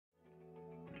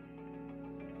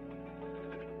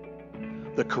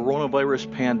The coronavirus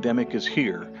pandemic is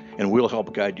here, and we'll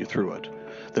help guide you through it.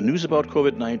 The news about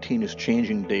COVID-19 is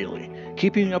changing daily.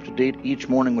 Keeping you up to date each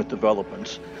morning with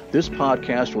developments, this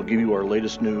podcast will give you our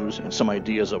latest news and some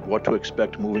ideas of what to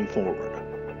expect moving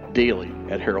forward. Daily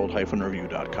at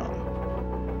herald-review.com.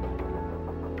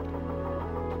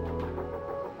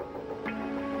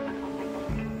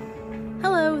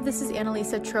 Hello, this is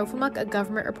Annalisa Trofimuk, a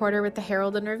government reporter with the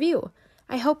Herald and Review.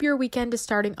 I hope your weekend is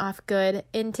starting off good.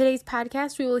 In today's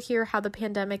podcast, we will hear how the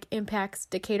pandemic impacts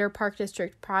Decatur Park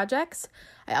District projects.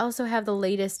 I also have the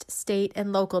latest state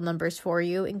and local numbers for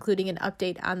you, including an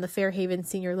update on the Fairhaven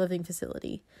Senior Living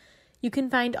Facility. You can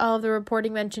find all of the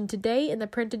reporting mentioned today in the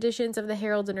print editions of the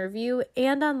Herald and Review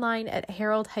and online at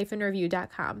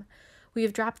herald-review.com. We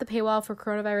have dropped the paywall for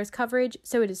coronavirus coverage,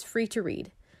 so it is free to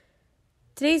read.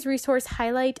 Today's resource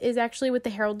highlight is actually with the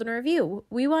Herald and Review.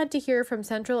 We want to hear from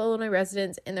Central Illinois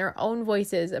residents in their own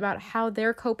voices about how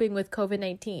they're coping with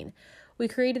COVID-19. We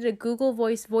created a Google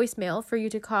Voice voicemail for you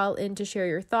to call in to share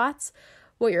your thoughts,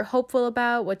 what you're hopeful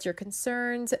about, what's your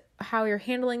concerns, how you're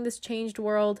handling this changed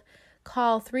world.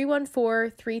 Call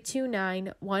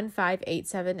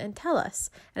 314-329-1587 and tell us.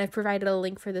 And I've provided a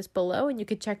link for this below, and you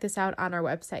can check this out on our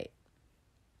website.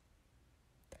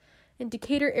 In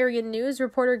Decatur area news,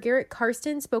 reporter Garrett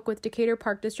Karsten spoke with Decatur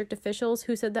Park District officials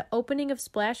who said the opening of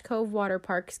Splash Cove Water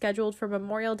Park, scheduled for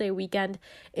Memorial Day weekend,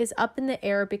 is up in the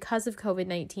air because of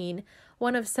COVID-19,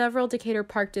 one of several Decatur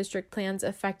Park District plans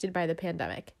affected by the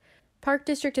pandemic. Park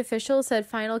District officials said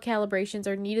final calibrations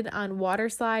are needed on water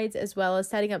slides as well as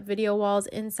setting up video walls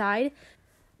inside.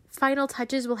 Final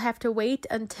touches will have to wait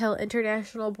until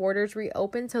international borders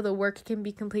reopen so the work can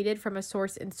be completed from a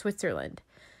source in Switzerland.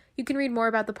 You can read more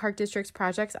about the Park District's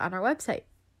projects on our website.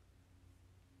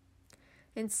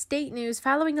 In state news,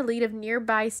 following the lead of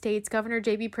nearby states, Governor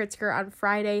J.B. Pritzker on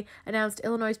Friday announced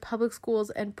Illinois' public schools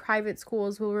and private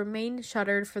schools will remain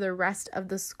shuttered for the rest of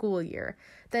the school year.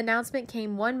 The announcement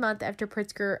came 1 month after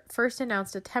Pritzker first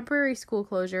announced a temporary school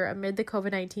closure amid the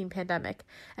COVID-19 pandemic,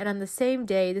 and on the same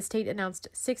day, the state announced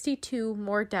 62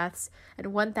 more deaths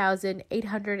and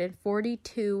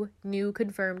 1,842 new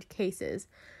confirmed cases,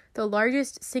 the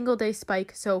largest single-day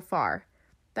spike so far.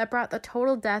 That brought the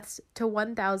total deaths to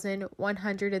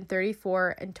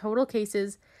 1,134 and total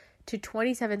cases to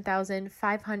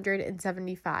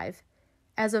 27,575.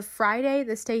 As of Friday,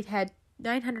 the state had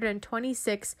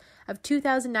 926 of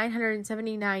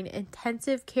 2,979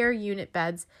 intensive care unit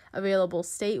beds available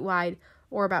statewide,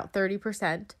 or about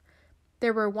 30%.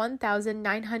 There were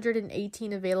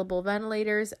 1,918 available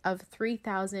ventilators of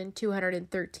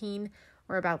 3,213,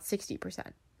 or about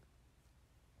 60%.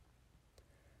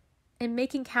 In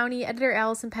Macon County, editor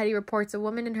Allison Petty reports a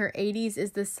woman in her 80s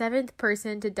is the 7th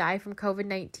person to die from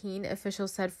COVID-19,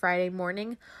 officials said Friday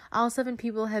morning. All 7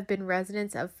 people have been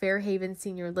residents of Fairhaven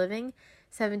Senior Living,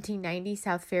 1790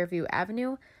 South Fairview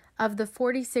Avenue. Of the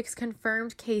 46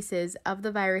 confirmed cases of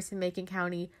the virus in Macon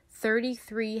County,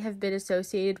 33 have been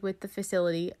associated with the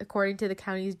facility, according to the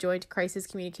county's Joint Crisis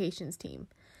Communications team.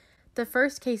 The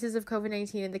first cases of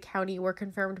COVID-19 in the county were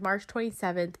confirmed March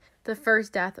 27th. The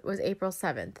first death was April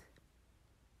 7th.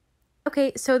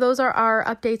 Okay, so those are our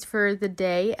updates for the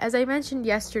day. As I mentioned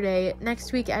yesterday,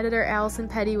 next week editor Allison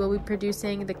Petty will be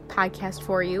producing the podcast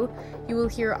for you. You will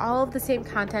hear all of the same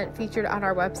content featured on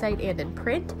our website and in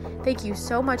print. Thank you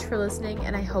so much for listening,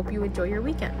 and I hope you enjoy your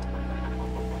weekend.